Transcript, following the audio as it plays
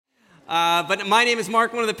But my name is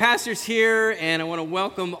Mark, one of the pastors here, and I want to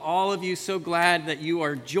welcome all of you. So glad that you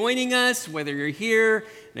are joining us, whether you're here,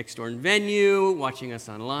 next door in venue, watching us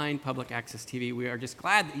online, public access TV. We are just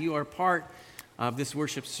glad that you are part of this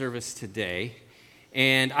worship service today.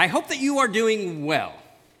 And I hope that you are doing well.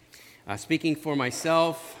 Speaking for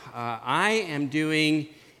myself, I am doing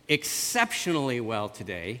exceptionally well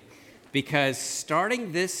today because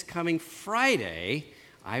starting this coming Friday,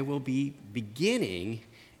 I will be beginning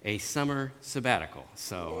a summer sabbatical.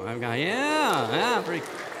 So I've got, pretty.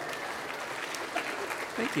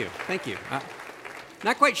 Thank you.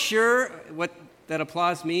 Not quite sure what that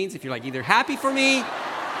applause means, if you're like either happy for me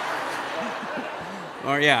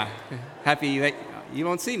or happy that you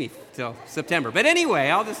won't see me till September. But anyway,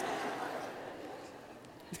 I'll just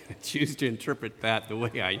choose to interpret that the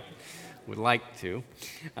way I would like to.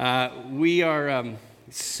 We are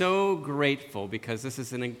so grateful because this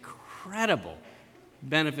is an incredible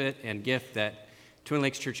benefit and gift that Twin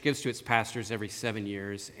Lakes Church gives to its pastors every 7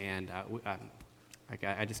 years, and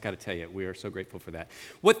I just got to tell you, we are so grateful for that.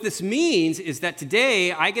 What this means is that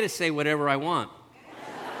today I get to say whatever I want.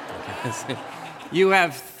 You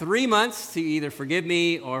have 3 months to either forgive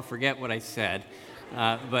me or forget what I said.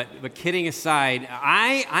 But kidding aside,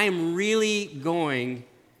 I am really going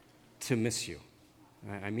to miss you.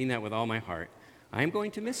 I mean that with all my heart. I am going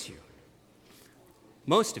to miss you.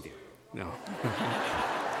 Most of you. No.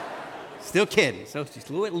 Still kidding. So just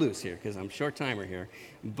a little bit loose here because I'm short timer here.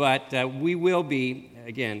 But we will be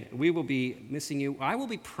missing you. I will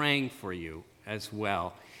be praying for you as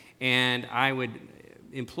well. And I would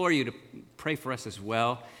implore you to pray for us as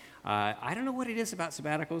well. I don't know what it is about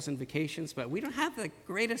sabbaticals and vacations, but we don't have the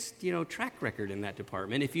greatest, track record in that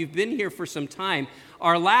department. If you've been here for some time,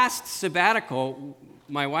 our last sabbatical,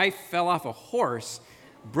 my wife fell off a horse,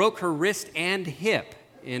 broke her wrist and hip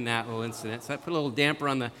in that little incident. So that put a little damper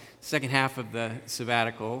on the second half of the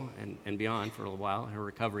sabbatical and beyond for a little while, her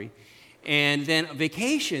recovery. And then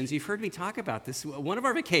vacations, you've heard me talk about this. One of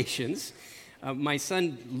our vacations, my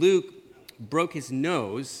son Luke broke his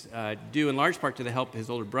nose, due in large part to the help his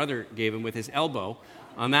older brother gave him with his elbow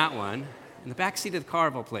on that one, in the back seat of the car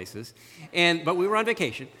of all places. But we were on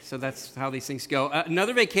vacation, so that's how these things go.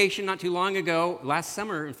 Another vacation not too long ago, last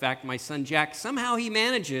summer, in fact, my son Jack, somehow he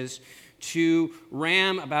manages to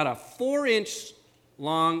ram about a 4-inch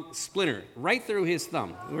long splinter right through his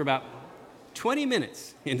thumb. We were about 20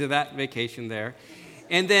 minutes into that vacation there.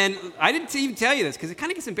 And then, I didn't even tell you this because it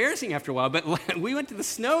kind of gets embarrassing after a while, but we went to the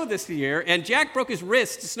snow this year, and Jack broke his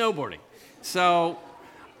wrist snowboarding. So,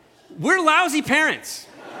 we're lousy parents.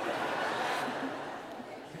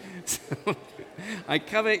 So, I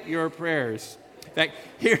covet your prayers. In fact,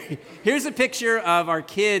 here's a picture of our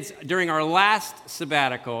kids during our last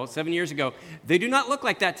sabbatical 7 years ago. They do not look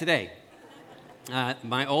like that today.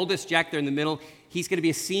 My oldest, Jack, there in the middle, he's going to be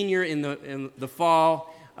a senior in the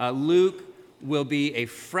fall. Luke will be a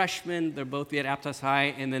freshman. They'll both be at Aptos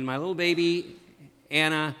High. And then my little baby,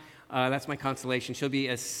 Anna, that's my consolation. She'll be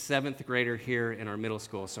a 7th grader here in our middle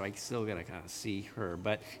school, so I still got to kind of see her.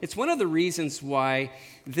 But it's one of the reasons why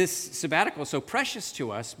this sabbatical is so precious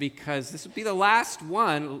to us, because this will be the last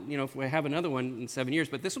one, if we have another one in 7 years,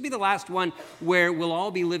 but this will be the last one where we'll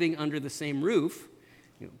all be living under the same roof,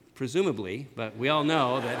 presumably, but we all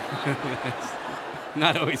know that that's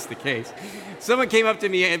not always the case. Someone came up to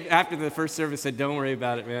me after the first service and said, "Don't worry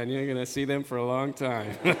about it, man. You're going to see them for a long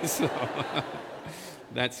time." So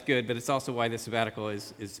that's good, but it's also why this sabbatical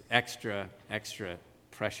is extra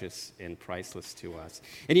precious and priceless to us.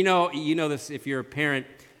 And you know this, if you're a parent,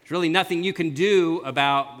 there's really nothing you can do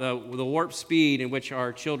about the warp speed in which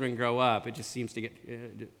our children grow up. It just seems to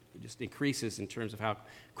just increases in terms of how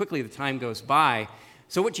quickly the time goes by.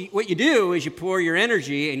 So what you do is you pour your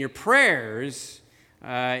energy and your prayers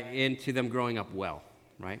into them growing up well,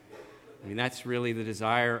 right? I mean, that's really the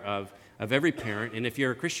desire of every parent. And if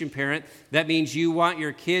you're a Christian parent, that means you want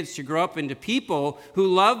your kids to grow up into people who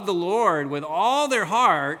love the Lord with all their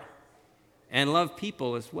heart and love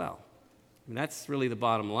people as well. And that's really the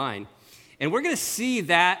bottom line. And we're going to see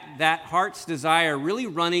that heart's desire really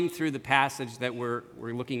running through the passage that we're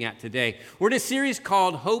looking at today. We're in a series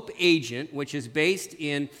called Hope Agent, which is based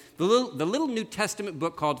in the little New Testament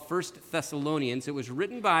book called 1 Thessalonians. It was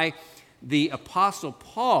written by the Apostle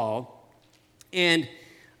Paul. And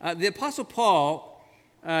the Apostle Paul,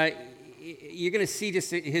 you're going to see just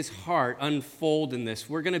his heart unfold in this.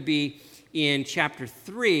 We're going to be in chapter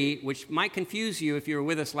 3, which might confuse you if you were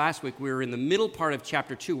with us last week. We were in the middle part of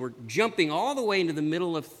chapter 2. We're jumping all the way into the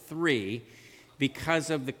middle of 3 because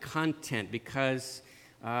of the content, because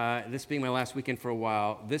this being my last weekend for a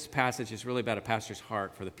while, this passage is really about a pastor's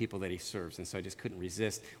heart for the people that he serves, and so I just couldn't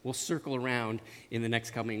resist. We'll circle around in the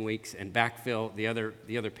next coming weeks and backfill the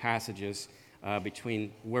other passages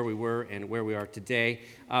between where we were and where we are today.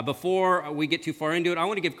 Before we get too far into it, I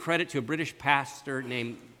want to give credit to a British pastor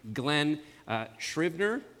named Glenn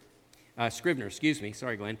Scrivener.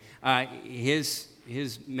 Sorry, Glenn.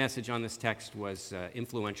 His message on this text was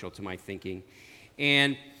influential to my thinking.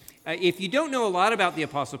 And if you don't know a lot about the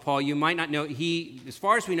Apostle Paul, you might not know as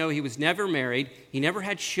far as we know, he was never married. He never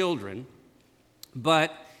had children.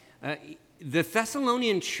 But the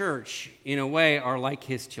Thessalonian church, in a way, are like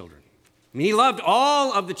his children. I mean, he loved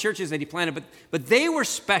all of the churches that he planted, but they were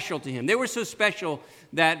special to him. They were so special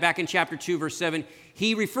that back in chapter 2, verse 7,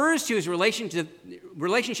 he refers to his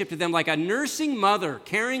relationship to them like a nursing mother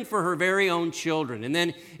caring for her very own children. And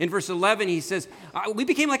then in verse 11, he says, we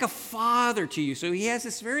became like a father to you. So he has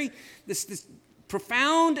this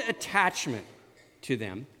profound attachment to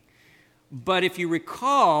them. But if you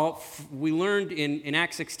recall, we learned in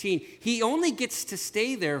Acts 16, he only gets to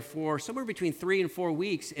stay there for somewhere between 3 and 4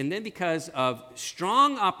 weeks. And then because of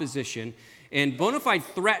strong opposition and bona fide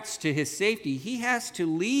threats to his safety, he has to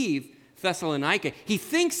leave Thessalonica. He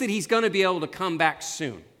thinks that he's going to be able to come back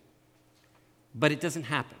soon. But it doesn't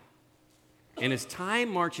happen. And as time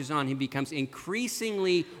marches on, he becomes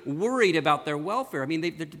increasingly worried about their welfare. I mean,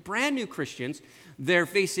 they're brand new Christians. They're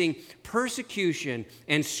facing persecution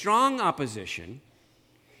and strong opposition.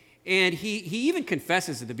 And he even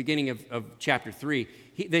confesses at the beginning of chapter 3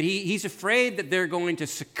 that he's afraid that they're going to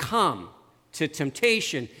succumb to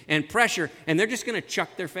temptation and pressure, and they're just going to chuck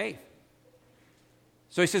their faith.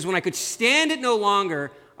 So he says, when I could stand it no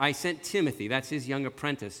longer, I sent Timothy, that's his young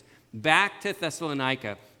apprentice, back to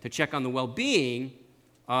Thessalonica to check on the well-being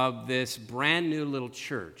of this brand new little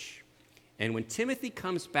church. And when Timothy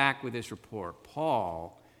comes back with this report,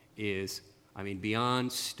 Paul is,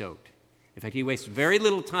 beyond stoked. In fact, he wastes very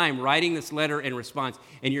little time writing this letter in response,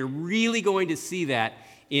 and you're really going to see that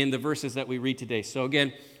in the verses that we read today. So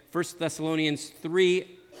again, 1 Thessalonians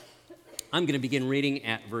 3, I'm going to begin reading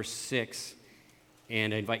at verse 6,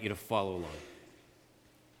 and I invite you to follow along.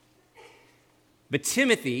 But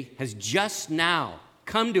Timothy has just now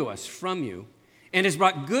come to us from you and has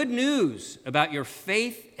brought good news about your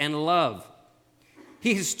faith and love.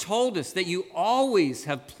 He has told us that you always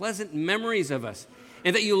have pleasant memories of us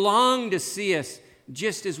and that you long to see us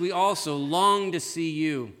just as we also long to see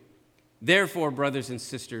you. Therefore, brothers and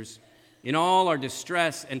sisters, in all our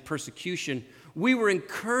distress and persecution, we were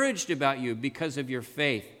encouraged about you because of your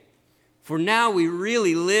faith. For now we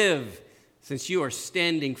really live since you are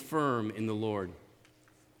standing firm in the Lord.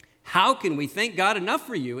 How can we thank God enough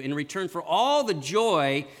for you in return for all the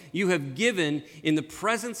joy you have given in the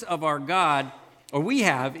presence of our God, or we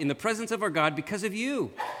have in the presence of our God because of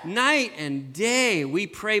you? Night and day we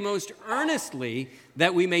pray most earnestly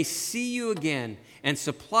that we may see you again and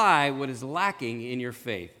supply what is lacking in your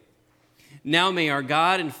faith. Now may our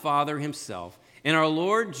God and Father himself and our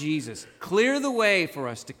Lord Jesus clear the way for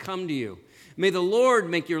us to come to you. May the Lord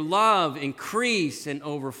make your love increase and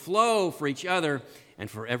overflow for each other and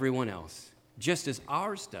for everyone else, just as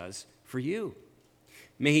ours does for you.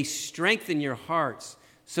 May he strengthen your hearts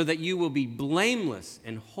so that you will be blameless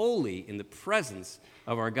and holy in the presence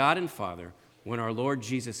of our God and Father when our Lord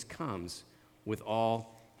Jesus comes with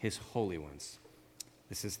all his holy ones.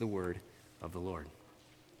 This is the word of the Lord.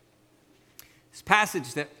 This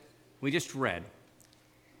passage that we just read,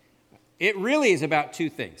 it really is about two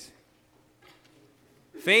things: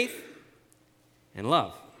 faith and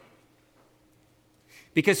love.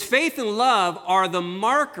 Because faith and love are the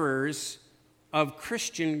markers of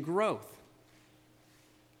Christian growth.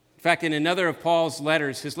 In fact, in another of Paul's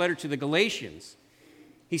letters, his letter to the Galatians,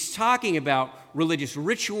 he's talking about religious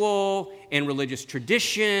ritual and religious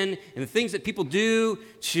tradition and the things that people do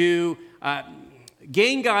to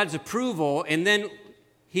gain God's approval. And then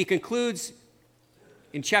he concludes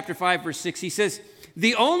in chapter 5, verse 6, he says,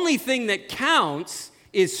 the only thing that counts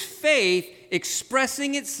is faith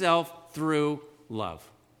expressing itself through love.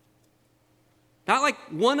 Not like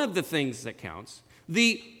one of the things that counts.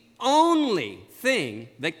 The only thing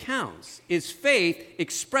that counts is faith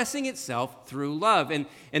expressing itself through love. And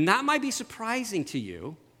that might be surprising to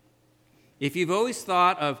you if you've always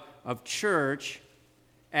thought of church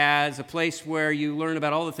as a place where you learn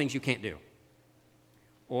about all the things you can't do.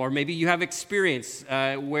 Or maybe you have experience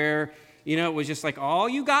where, it was just like all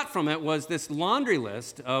you got from it was this laundry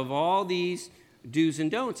list of all these do's and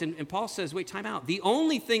don'ts. And Paul says, wait, time out. The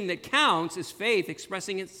only thing that counts is faith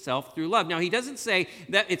expressing itself through love. Now, he doesn't say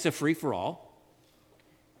that it's a free-for-all.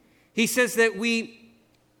 He says that we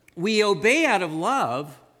we obey out of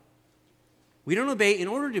love. We don't obey in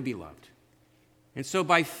order to be loved. And so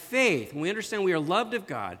by faith, when we understand we are loved of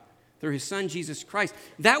God through his Son, Jesus Christ,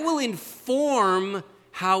 that will inform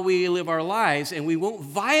how we live our lives, and we won't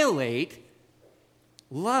violate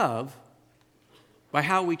love by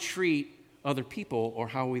how we treat other people or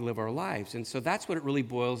how we live our lives. And so that's what it really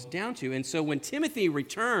boils down to. And so when Timothy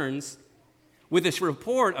returns with this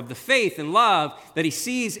report of the faith and love that he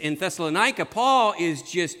sees in Thessalonica, Paul is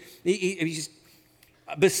he's just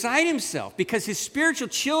beside himself because his spiritual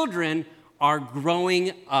children are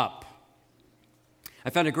growing up. I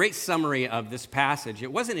found a great summary of this passage.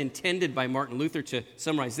 It wasn't intended by Martin Luther to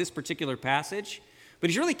summarize this particular passage, but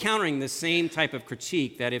he's really countering the same type of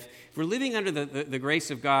critique that if we're living under the grace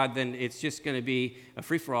of God, then it's just going to be a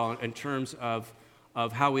free-for-all in terms of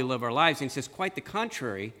how we live our lives. And he says quite the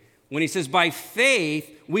contrary when he says, by faith,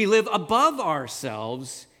 we live above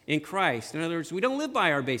ourselves in Christ. In other words, we don't live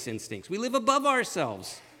by our base instincts. We live above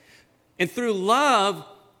ourselves. And through love,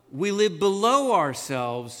 we live below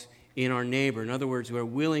ourselves in our neighbor. In other words, we're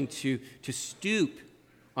willing to stoop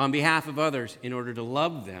on behalf of others in order to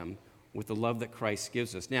love them with the love that Christ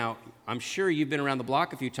gives us. Now, I'm sure you've been around the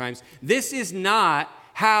block a few times. This is not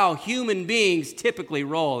how human beings typically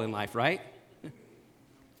roll in life, right?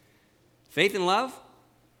 Faith and love?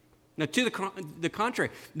 No, to the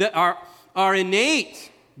contrary. Our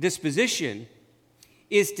innate disposition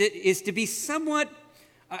is to be somewhat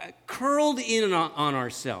curled in on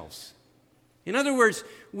ourselves. In other words,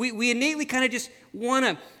 we innately kind of just want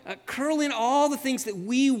to curl in all the things that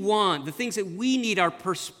we want, the things that we need. Our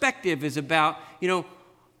perspective is about,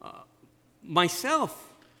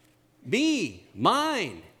 myself, me,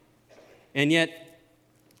 mine. And yet,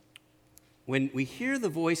 when we hear the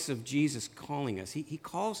voice of Jesus calling us, he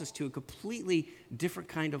calls us to a completely different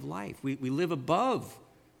kind of life. We live above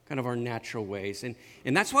kind of our natural ways. And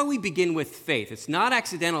that's why we begin with faith. It's not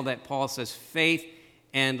accidental that Paul says faith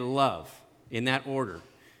and love in that order,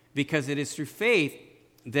 because it is through faith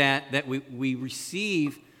that we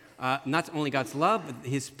receive not only God's love, but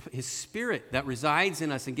his Spirit that resides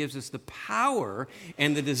in us and gives us the power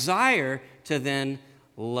and the desire to then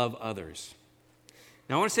love others.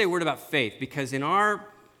 Now, I want to say a word about faith, because in our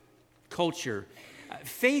culture,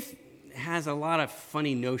 faith has a lot of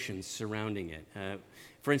funny notions surrounding it.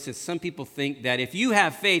 For instance, some people think that if you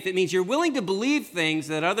have faith, it means you're willing to believe things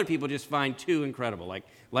that other people just find too incredible,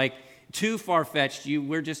 like too far-fetched.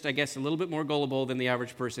 We're just, I guess, a little bit more gullible than the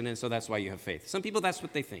average person, and so that's why you have faith. Some people, that's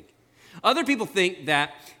what they think. Other people think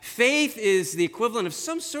that faith is the equivalent of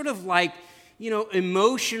some sort of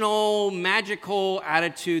emotional, magical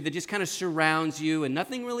attitude that just kind of surrounds you and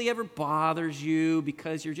nothing really ever bothers you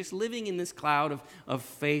because you're just living in this cloud of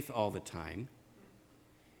faith all the time.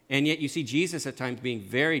 And yet you see Jesus at times being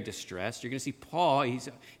very distressed. You're going to see Paul, in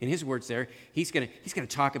his words there, he's going to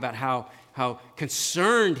talk about how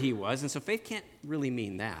concerned he was. And so faith can't really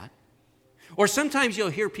mean that. Or sometimes you'll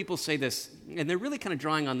hear people say this, and they're really kind of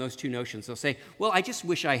drawing on those two notions. They'll say, well, I just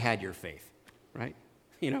wish I had your faith, right?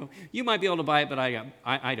 You might be able to buy it, but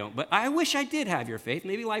I don't. But I wish I did have your faith.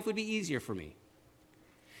 Maybe life would be easier for me.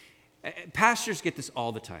 Pastors get this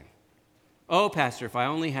all the time. Oh, pastor, if I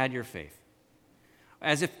only had your faith.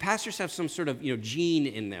 As if pastors have some sort of gene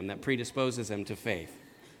in them that predisposes them to faith.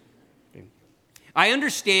 Okay. I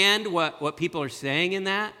understand what people are saying in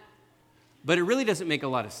that, but it really doesn't make a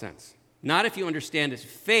lot of sense. Not if you understand that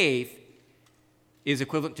faith is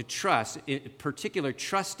equivalent to trust, in particular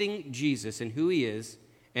trusting Jesus and who he is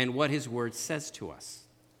and what his word says to us.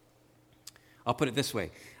 I'll put it this way.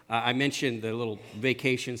 I mentioned the little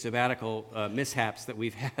vacation sabbatical mishaps that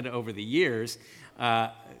we've had over the years,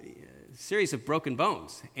 series of broken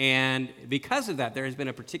bones. And because of that, there has been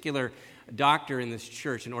a particular doctor in this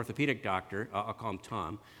church, an orthopedic doctor, I'll call him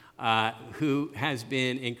Tom, who has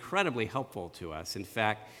been incredibly helpful to us. In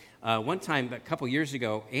fact, one time, a couple years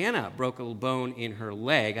ago, Anna broke a little bone in her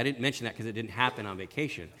leg. I didn't mention that because it didn't happen on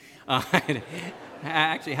vacation. It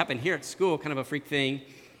actually happened here at school, kind of a freak thing.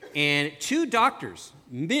 And 2 doctors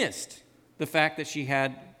missed the fact that she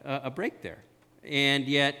had a break there. And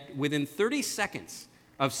yet, within 30 seconds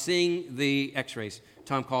of seeing the x-rays,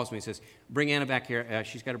 Tom calls me and says, bring Anna back here.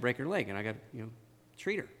 She's got to break her leg, and I got to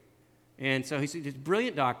treat her. And so he's a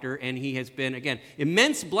brilliant doctor, and he has been, again,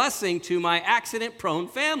 immense blessing to my accident-prone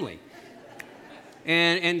family.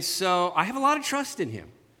 And so I have a lot of trust in him.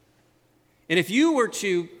 And if you were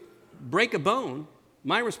to break a bone,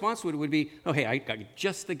 my response would be, oh, hey, I got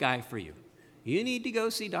just the guy for you. You need to go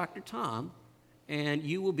see Dr. Tom, and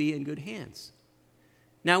you will be in good hands.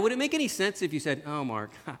 Now, would it make any sense if you said, oh,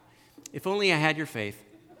 Mark, if only I had your faith,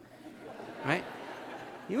 right?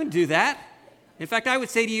 You wouldn't do that. In fact, I would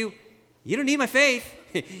say to you, you don't need my faith.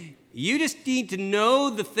 You just need to know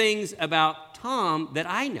the things about Tom that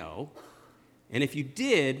I know. And if you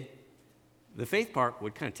did, the faith part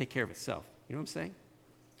would kind of take care of itself. You know what I'm saying?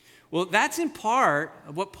 Well, that's in part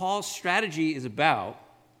of what Paul's strategy is about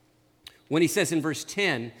when he says in verse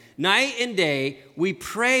 10, night and day we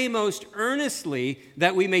pray most earnestly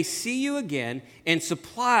that we may see you again and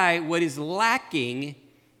supply what is lacking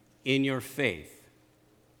in your faith.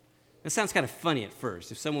 That sounds kind of funny at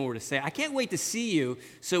first. If someone were to say, I can't wait to see you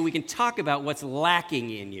so we can talk about what's lacking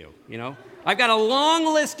in you, you know? I've got a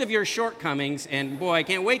long list of your shortcomings, and boy, I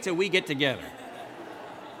can't wait till we get together.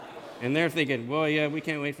 And they're thinking, well, yeah, we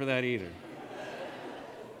can't wait for that either.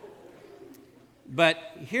 But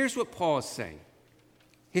here's what Paul is saying.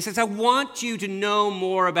 He says, I want you to know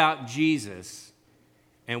more about Jesus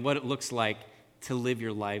and what it looks like to live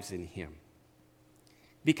your lives in him.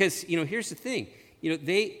 Because, here's the thing.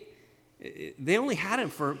 They only had him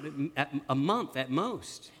for a month at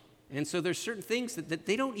most. And so there's certain things that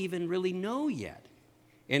they don't even really know yet.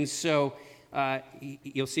 And so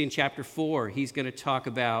you'll see in chapter 4, he's going to talk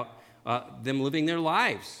about them living their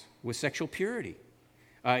lives with sexual purity.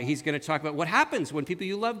 He's going to talk about what happens when people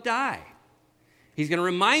you love die. He's going to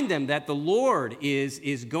remind them that the Lord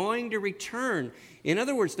is going to return. In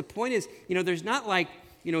other words, the point is, there's not like,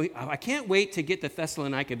 I can't wait to get to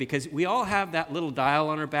Thessalonica because we all have that little dial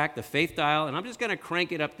on our back, the faith dial, and I'm just going to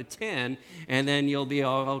crank it up to 10, and then you'll be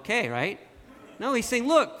all okay, right? No, he's saying,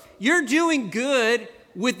 look, you're doing good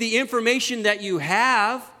with the information that you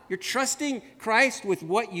have. You're trusting Christ with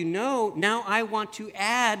what you know. Now I want to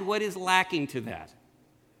add what is lacking to that.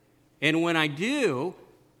 And when I do,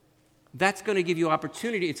 that's going to give you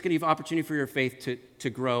opportunity. It's going to give opportunity for your faith to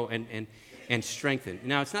grow and strengthen.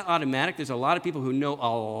 Now, it's not automatic. There's a lot of people who know a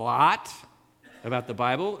lot about the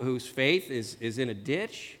Bible whose faith is in a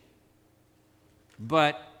ditch.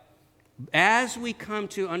 But as we come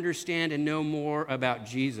to understand and know more about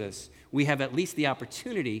Jesus, we have at least the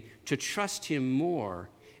opportunity to trust him more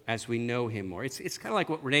as we know him more. It's kind of like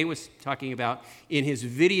what Renee was talking about in his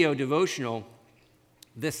video devotional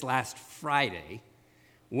this last Friday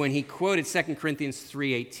when he quoted 2 Corinthians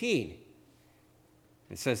 3:18.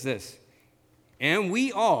 It says this, and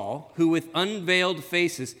we all who with unveiled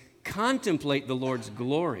faces contemplate the Lord's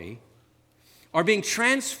glory are being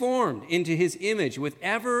transformed into his image with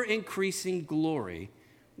ever-increasing glory,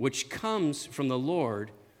 which comes from the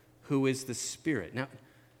Lord who is the Spirit. Now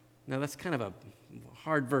that's kind of a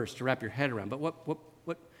hard verse to wrap your head around, but what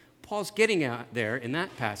Paul's getting at there in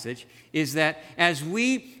that passage is that as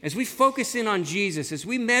we focus in on Jesus, as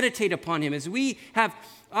we meditate upon him, as we have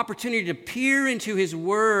opportunity to peer into his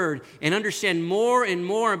word and understand more and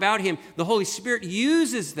more about him, the Holy Spirit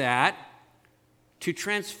uses that to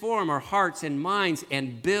transform our hearts and minds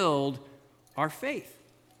and build our faith.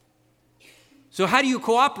 So how do you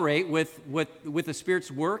cooperate with the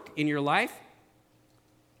Spirit's work in your life?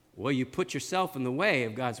 Well, you put yourself in the way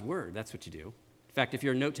of God's word. That's what you do. In fact, if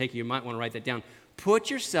you're a note taker, you might want to write that down. Put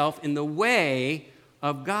yourself in the way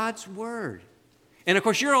of God's word. And of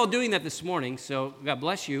course, you're all doing that this morning, so God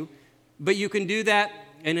bless you. But you can do that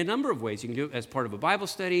in a number of ways. You can do it as part of a Bible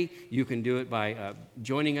study. You can do it by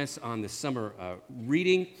joining us on the summer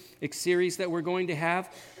reading series that we're going to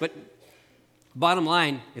have. But bottom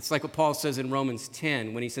line, it's like what Paul says in Romans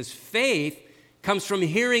 10 when he says, faith comes from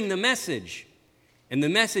hearing the message. And the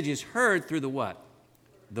message is heard through the what?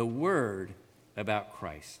 The word about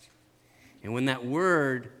Christ. And when that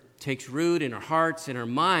word takes root in our hearts and our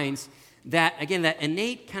minds, that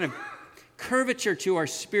innate kind of curvature to our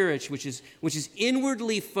spirits, which is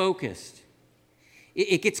inwardly focused,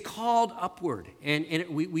 it gets called upward. And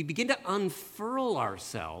we begin to unfurl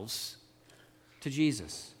ourselves to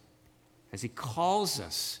Jesus as he calls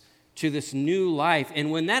us to this new life. And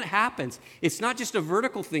when that happens, it's not just a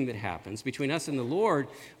vertical thing that happens between us and the Lord,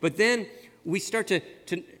 but then we start to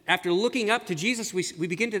after looking up to Jesus, we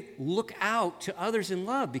begin to look out to others in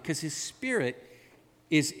love because his Spirit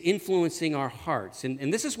is influencing our hearts.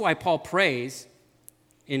 And this is why Paul prays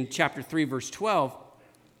in chapter 3, verse 12,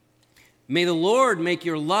 may the Lord make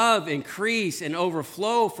your love increase and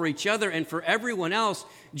overflow for each other and for everyone else,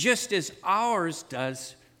 just as ours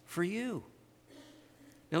does for you.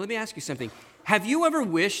 Now, let me ask you something. Have you ever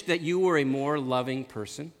wished that you were a more loving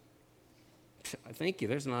person? Thank you.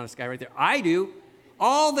 There's an honest guy right there. I do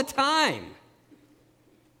all the time.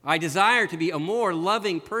 I desire to be a more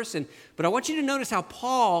loving person. But I want you to notice how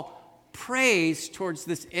Paul prays towards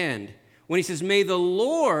this end when he says, may the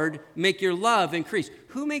Lord make your love increase.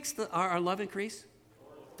 Who makes our love increase?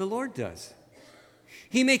 The Lord does.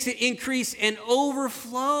 He makes it increase and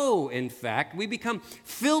overflow, in fact. We become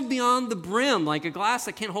filled beyond the brim, like a glass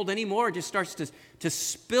that can't hold any more. It just starts to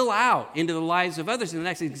spill out into the lives of others. And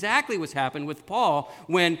that's exactly what's happened with Paul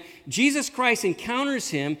when Jesus Christ encounters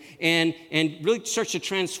him and really starts to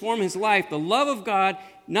transform his life. The love of God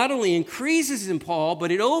not only increases in Paul,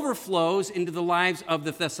 but it overflows into the lives of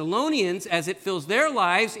the Thessalonians. As it fills their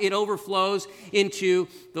lives, it overflows into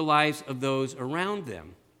the lives of those around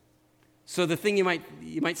them. So the thing you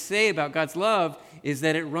might say about God's love is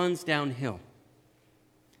that it runs downhill.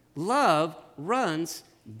 Love runs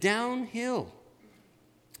downhill.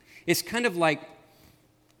 It's kind of like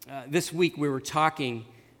this week we were talking,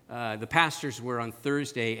 the pastors were on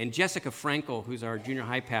Thursday, and Jessica Frankel, who's our junior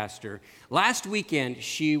high pastor, last weekend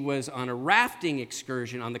she was on a rafting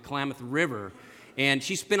excursion on the Klamath River. And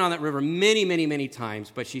she's been on that river many, many, many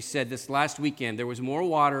times, but she said this last weekend there was more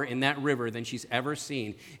water in that river than she's ever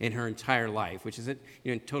seen in her entire life, which is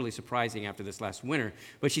totally surprising after this last winter.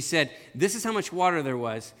 But she said, this is how much water there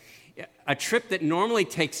was. A trip that normally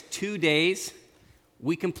takes 2 days,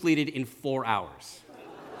 we completed in 4 hours.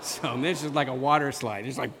 So this is like a water slide.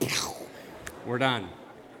 It's like, we're done.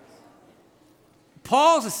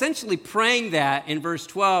 Paul's essentially praying that in verse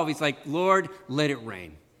 12. He's like, Lord, let it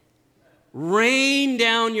rain. Rain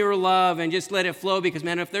down your love and just let it flow because,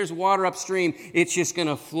 man, if there's water upstream, it's just going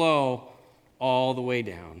to flow all the way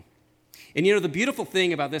down. And the beautiful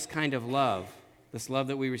thing about this kind of love, this love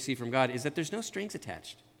that we receive from God, is that there's no strings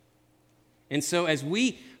attached. And so as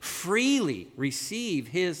we freely receive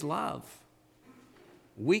his love,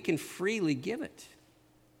 we can freely give it.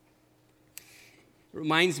 It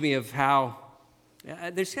reminds me of how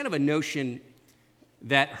there's kind of a notion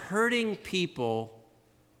that hurting people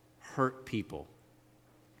hurt people.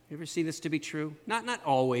 You ever see this to be true? Not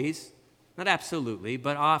always, not absolutely,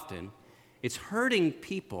 but often. It's hurting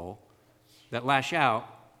people that lash out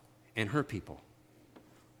and hurt people.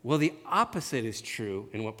 Well, the opposite is true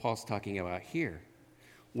in what Paul's talking about here,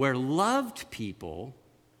 where loved people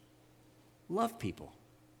love people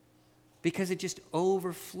because it just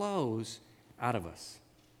overflows out of us.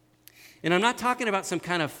 And I'm not talking about some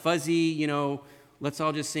kind of fuzzy, let's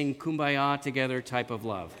all just sing Kumbaya together type of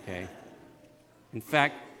love, okay? In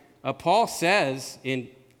fact, Paul says in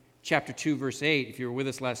chapter 2, verse 8, if you were with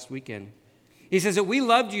us last weekend, he says that we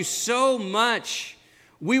loved you so much,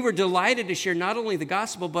 we were delighted to share not only the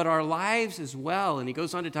gospel, but our lives as well. And he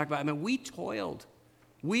goes on to talk about, we toiled,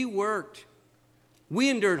 we worked, we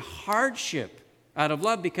endured hardship out of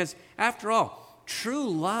love because, after all, true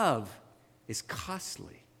love is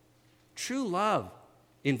costly. True love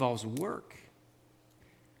involves work.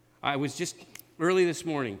 I was just early this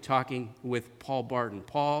morning talking with Paul Barton.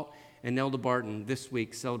 Paul and Nelda Barton this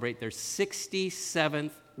week celebrate their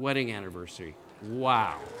 67th wedding anniversary.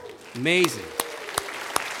 Wow. Amazing.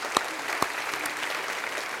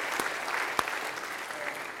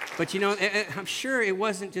 But, I'm sure it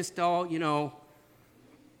wasn't just all,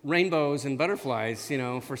 rainbows and butterflies,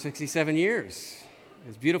 for 67 years,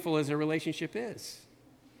 as beautiful as their relationship is.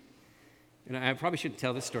 And I probably shouldn't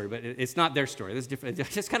tell this story, but it's not their story. This is different. It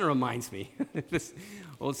just kind of reminds me. This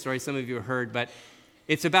old story some of you have heard, but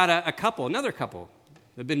it's about another couple.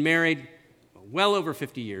 They've been married well over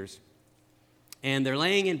 50 years, and they're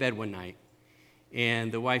laying in bed one night,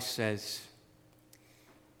 and the wife says,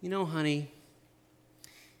 honey,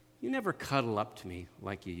 you never cuddle up to me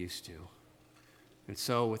like you used to. And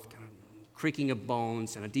so with kind of creaking of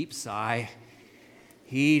bones and a deep sigh,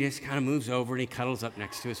 he just kind of moves over and he cuddles up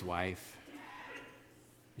next to his wife.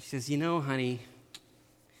 She says, honey,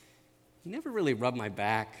 you never really rub my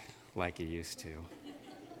back like you used to.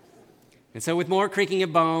 And so with more creaking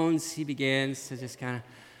of bones, he begins to just kind of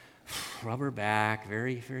rub her back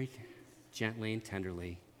very, very gently and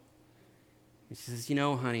tenderly. And she says,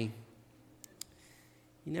 honey,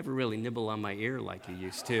 you never really nibble on my ear like you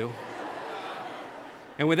used to.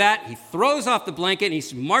 And with that, he throws off the blanket and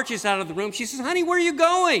he marches out of the room. She says, honey, where are you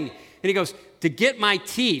going? And he goes, to get my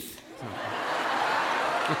teeth.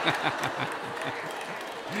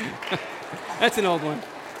 That's an old one.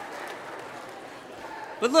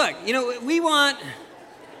 But look, we want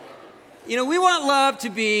love to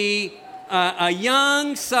be a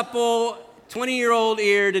young, supple, 20-year-old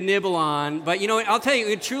ear to nibble on. But I'll tell you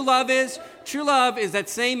what true love is. True love is that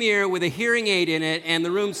same ear with a hearing aid in it and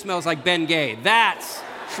the room smells like Ben Gay. That's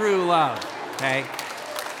true love, okay?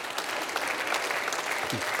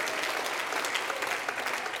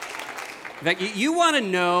 In fact, you want to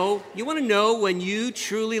know when you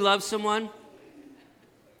truly love someone?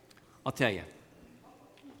 I'll tell you.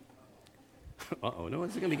 No,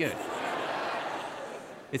 this is going to be good.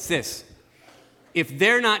 It's this. If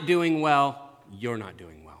they're not doing well, you're not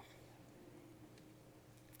doing well.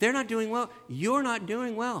 If they're not doing well, you're not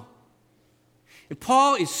doing well. And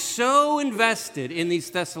Paul is so invested in these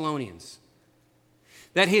Thessalonians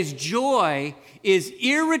that his joy is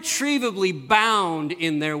irretrievably bound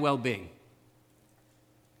in their well-being.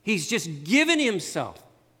 He's just given himself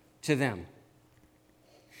to them.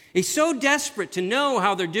 He's so desperate to know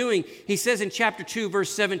how they're doing. He says in chapter 2,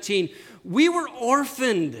 verse 17, we were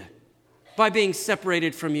orphaned by being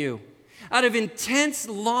separated from you. Out of intense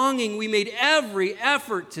longing, we made every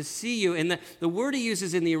effort to see you. And the word he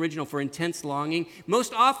uses in the original for intense longing,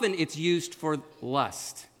 most often it's used for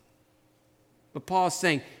lust. But Paul's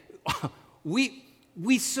saying,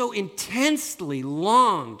 we so intensely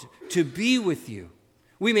longed to be with you.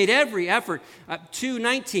 We made every effort.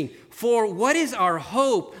 2:19, for what is our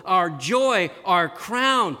hope, our joy, our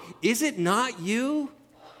crown? Is it not you?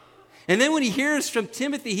 And then when he hears from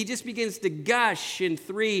Timothy, he just begins to gush in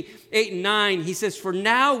 3:8 and 9. He says, for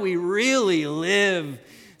now we really live,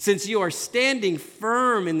 since you are standing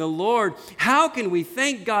firm in the Lord. How can we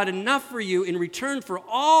thank God enough for you in return for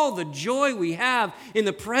all the joy we have in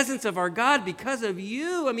the presence of our God because of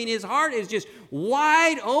you? I mean, his heart is just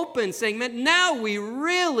wide open, saying, man, now we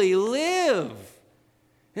really live.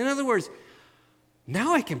 In other words,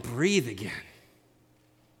 now I can breathe again.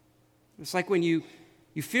 It's like when you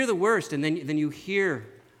fear the worst and then you hear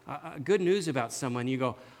good news about someone, you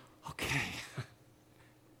go, okay,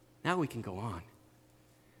 now we can go on.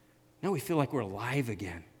 Now we feel like we're alive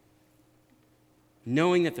again,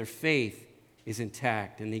 knowing that their faith is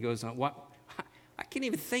intact. And he goes on, what? I can't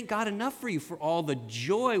even thank God enough for you for all the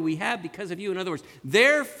joy we have because of you. In other words,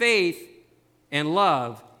 their faith and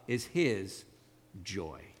love is his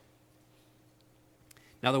joy.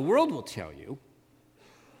 Now, the world will tell you,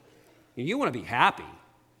 you want to be happy.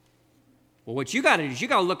 Well, what you got to do is you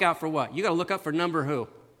got to look out for what? You got to look out for number who?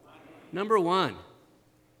 Number one.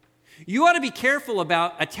 You ought to be careful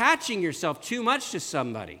about attaching yourself too much to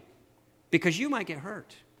somebody because you might get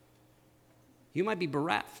hurt. You might be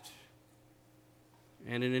bereft.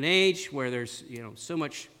 And in an age where there's so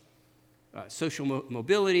much social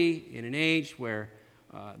mobility, in an age where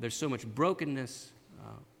there's so much brokenness,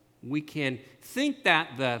 we can think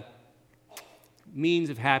that the means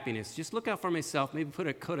of happiness, just look out for myself, maybe put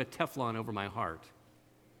a coat of Teflon over my heart,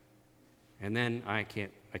 and then I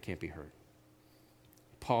can't be hurt.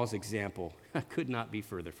 Paul's example could not be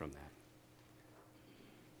further from that.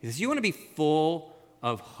 He says, you want to be full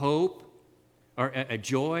of hope or a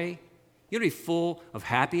joy? You want to be full of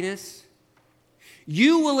happiness?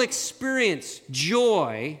 You will experience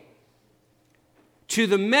joy to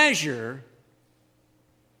the measure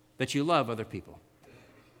that you love other people.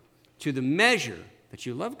 To the measure that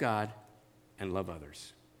you love God and love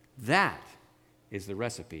others. That is the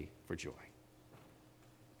recipe for joy.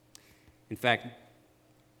 In fact,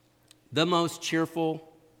 the most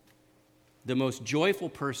cheerful, the most joyful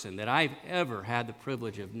person that I've ever had the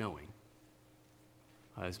privilege of knowing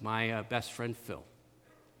is my best friend, Phil.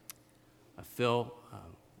 Phil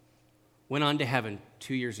went on to heaven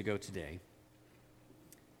 2 years ago today.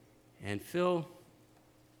 And Phil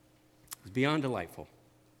was beyond delightful.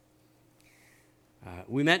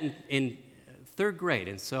 We met in third grade,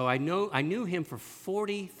 and so I knew him for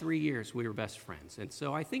 43 years. We were best friends. And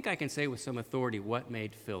so I think I can say with some authority what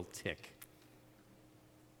made Phil tick.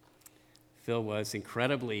 Phil was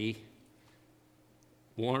incredibly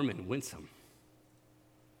warm and winsome.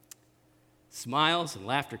 Smiles and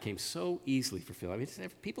laughter came so easily for Phil. I mean,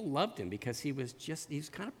 people loved him because he was the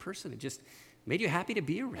kind of person that just made you happy to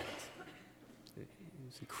be around. He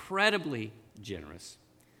was incredibly generous.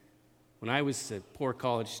 When I was a poor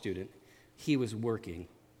college student, he was working.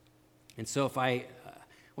 And so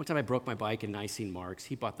one time I broke my bike in Nicene Marks.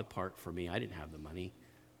 He bought the part for me. I didn't have the money.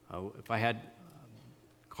 If I had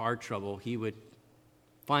car trouble, he would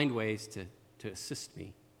find ways to assist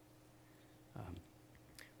me.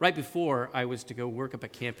 Right before I was to go work up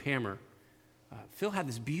at Camp Hammer, Phil had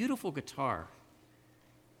this beautiful guitar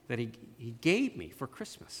that he gave me for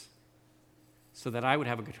Christmas so that I would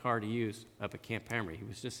have a guitar to use up at Camp Hammer. He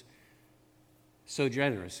was just so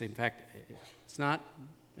generous. In fact, it's not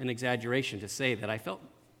an exaggeration to say that I felt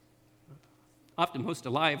often most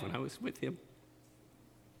alive when I was with him.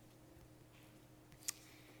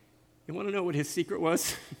 You want to know what his secret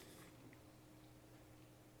was?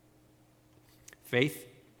 Faith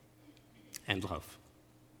and love.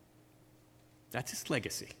 That's his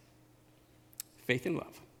legacy. Faith and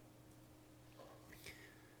love.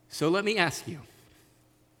 So let me ask you,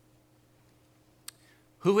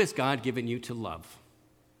 who has God given you to love?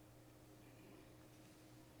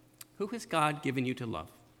 Who has God given you to love?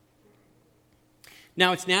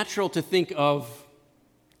 Now, it's natural to think of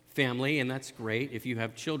family, and that's great. If you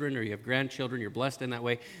have children or you have grandchildren, you're blessed in that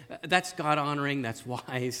way. That's God-honoring, that's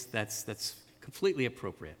wise, that's completely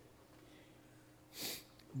appropriate.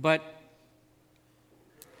 But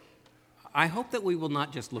I hope that we will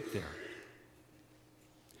not just look there.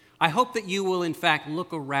 I hope that you will, in fact,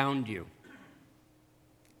 look around you.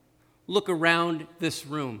 Look around this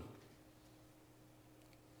room.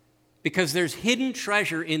 Because there's hidden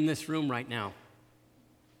treasure in this room right now.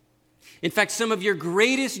 In fact, some of your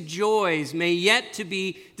greatest joys may yet to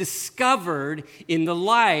be discovered in the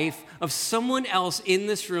life of someone else in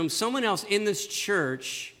this room, someone else in this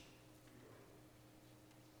church,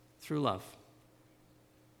 through love.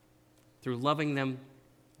 Through loving them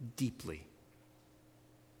deeply.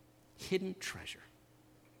 Hidden treasure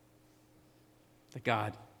that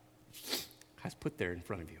God has put there in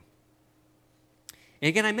front of you. And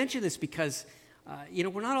again, I mention this because,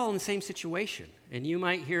 we're not all in the same situation. And you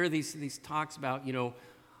might hear these talks about,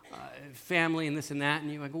 family and this and that,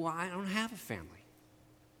 and you're like, well, I don't have a family.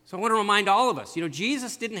 So I want to remind all of us,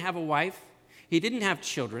 Jesus didn't have a wife. He didn't have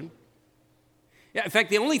children. Yeah, in fact,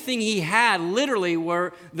 the only thing he had literally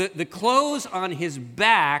were the clothes on his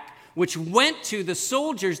back, which went to the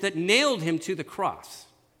soldiers that nailed him to the cross.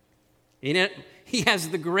 He has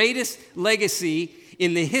the greatest legacy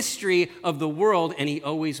in the history of the world, and he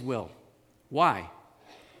always will. Why?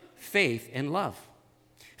 Faith and love.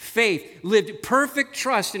 Faith lived perfect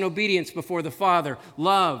trust and obedience before the Father.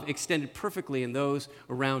 Love extended perfectly in those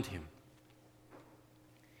around him.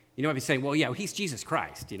 I'd be saying, well, yeah, he's Jesus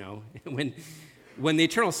Christ, When the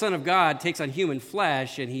eternal Son of God takes on human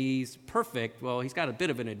flesh and he's perfect, well, he's got a bit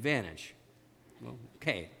of an advantage. Well,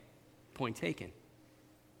 okay, point taken.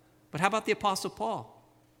 But how about the Apostle Paul?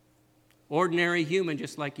 Ordinary human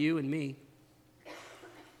just like you and me.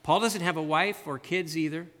 Paul doesn't have a wife or kids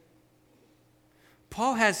either.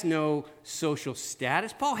 Paul has no social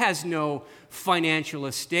status. Paul has no financial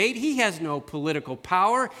estate. He has no political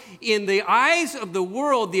power. In the eyes of the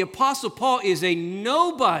world, the Apostle Paul is a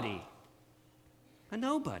nobody. A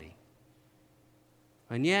nobody.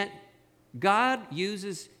 And yet, God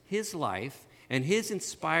uses his life and his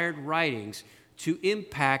inspired writings to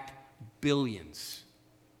impact billions,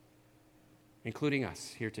 including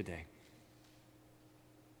us here today.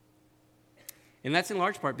 And that's in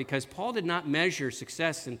large part because Paul did not measure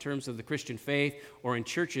success in terms of the Christian faith or in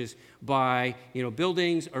churches by,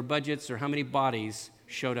 buildings or budgets or how many bodies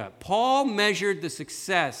showed up. Paul measured the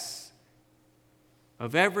success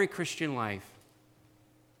of every Christian life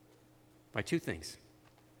by two things: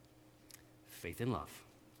 faith and love.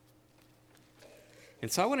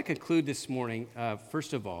 And so I want to conclude this morning,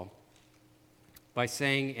 first of all, by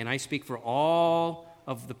saying, and I speak for all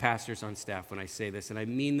of the pastors on staff when I say this, and I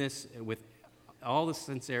mean this with all the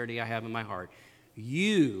sincerity I have in my heart,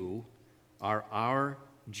 you are our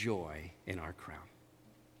joy and our crown.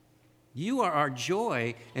 You are our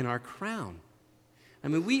joy and our crown. I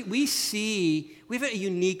mean, we have a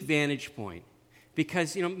unique vantage point.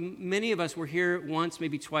 Because, many of us, we're here once,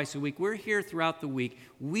 maybe twice a week. We're here throughout the week.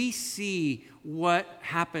 We see what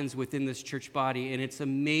happens within this church body, and it's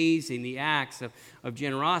amazing, the acts of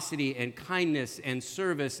generosity and kindness and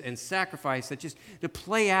service and sacrifice that just to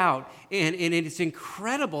play out, and it's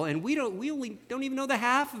incredible, and we only don't even know the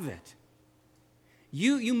half of it.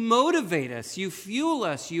 You motivate us, you fuel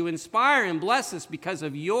us, you inspire and bless us because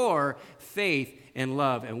of your faith and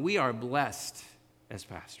love, and we are blessed as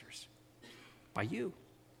pastors. By you.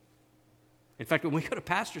 In fact, when we go to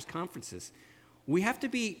pastors' conferences, we have to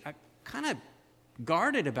be kind of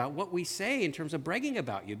guarded about what we say in terms of bragging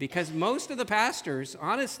about you, because most of the pastors,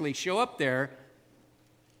 honestly, show up there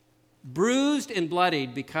bruised and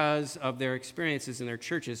bloodied because of their experiences in their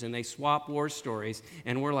churches, and they swap war stories,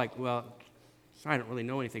 and we're like, well, I don't really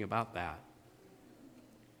know anything about that.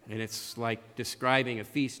 And it's like describing a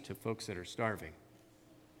feast to folks that are starving.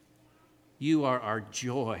 You are our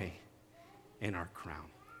joy and our crown.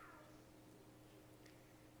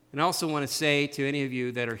 And I also want to say to any of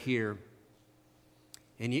you that are here,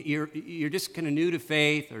 and you're just kind of new to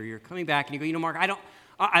faith, or you're coming back and you go, Mark,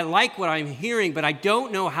 I like what I'm hearing, but I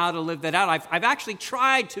don't know how to live that out. I've actually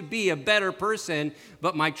tried to be a better person,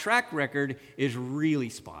 but my track record is really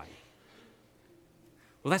spotty.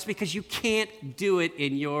 Well, that's because you can't do it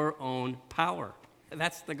in your own power.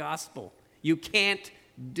 That's the gospel. You can't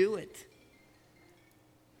do it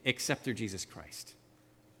except through Jesus Christ.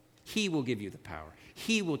 He will give you the power.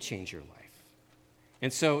 He will change your life.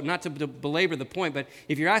 And so, not to belabor the point, but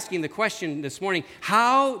if you're asking the question this morning,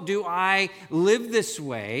 how do I live this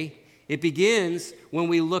way? It begins when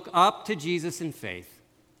we look up to Jesus in faith.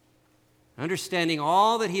 understanding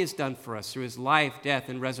all that he has done for us through his life, death,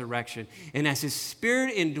 and resurrection. And as his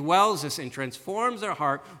Spirit indwells us and transforms our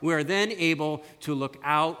heart, we are then able to look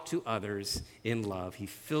out to others in love. He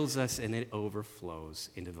fills us and it overflows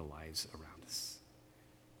into the lives around us.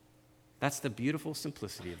 That's the beautiful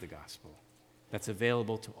simplicity of the gospel that's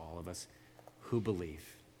available to all of us who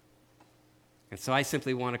believe. And so I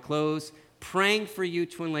simply want to close praying for you,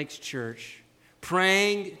 Twin Lakes Church,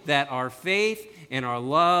 praying that our faith and our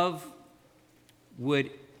love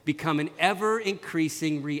would become an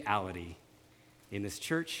ever-increasing reality in this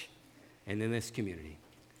church and in this community.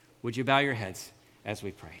 Would you bow your heads as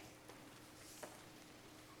we pray?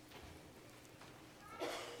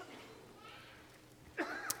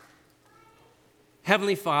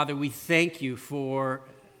 Heavenly Father, we thank you for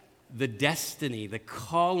the destiny, the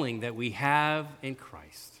calling that we have in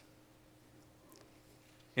Christ.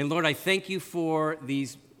 And Lord, I thank you for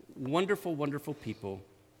these wonderful, wonderful people.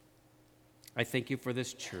 I thank you for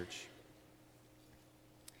this church.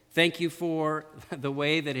 Thank you for the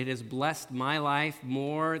way that it has blessed my life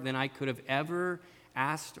more than I could have ever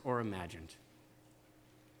asked or imagined.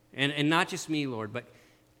 And not just me, Lord, but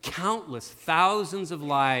countless thousands of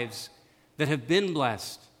lives that have been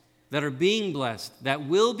blessed, that are being blessed, that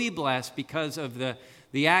will be blessed because of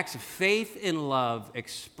the acts of faith and love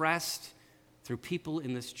expressed through people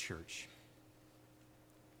in this church.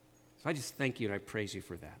 So I just thank you and I praise you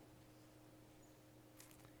for that.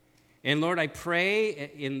 And Lord, I pray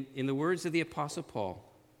in the words of the Apostle Paul,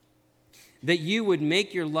 that you would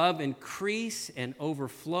make your love increase and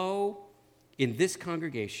overflow in this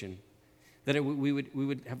congregation, that we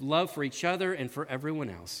would have love for each other and for everyone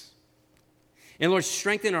else. And Lord,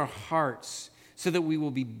 strengthen our hearts so that we will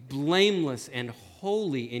be blameless and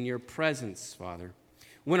holy in your presence, Father,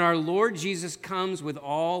 when our Lord Jesus comes with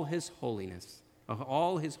all his holiness,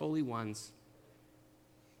 all his holy ones.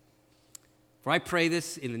 For I pray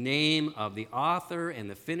this in the name of the author and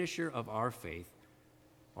the finisher of our faith,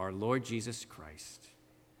 our Lord Jesus Christ.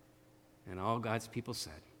 And all God's people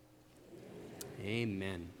said,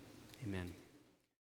 Amen. Amen.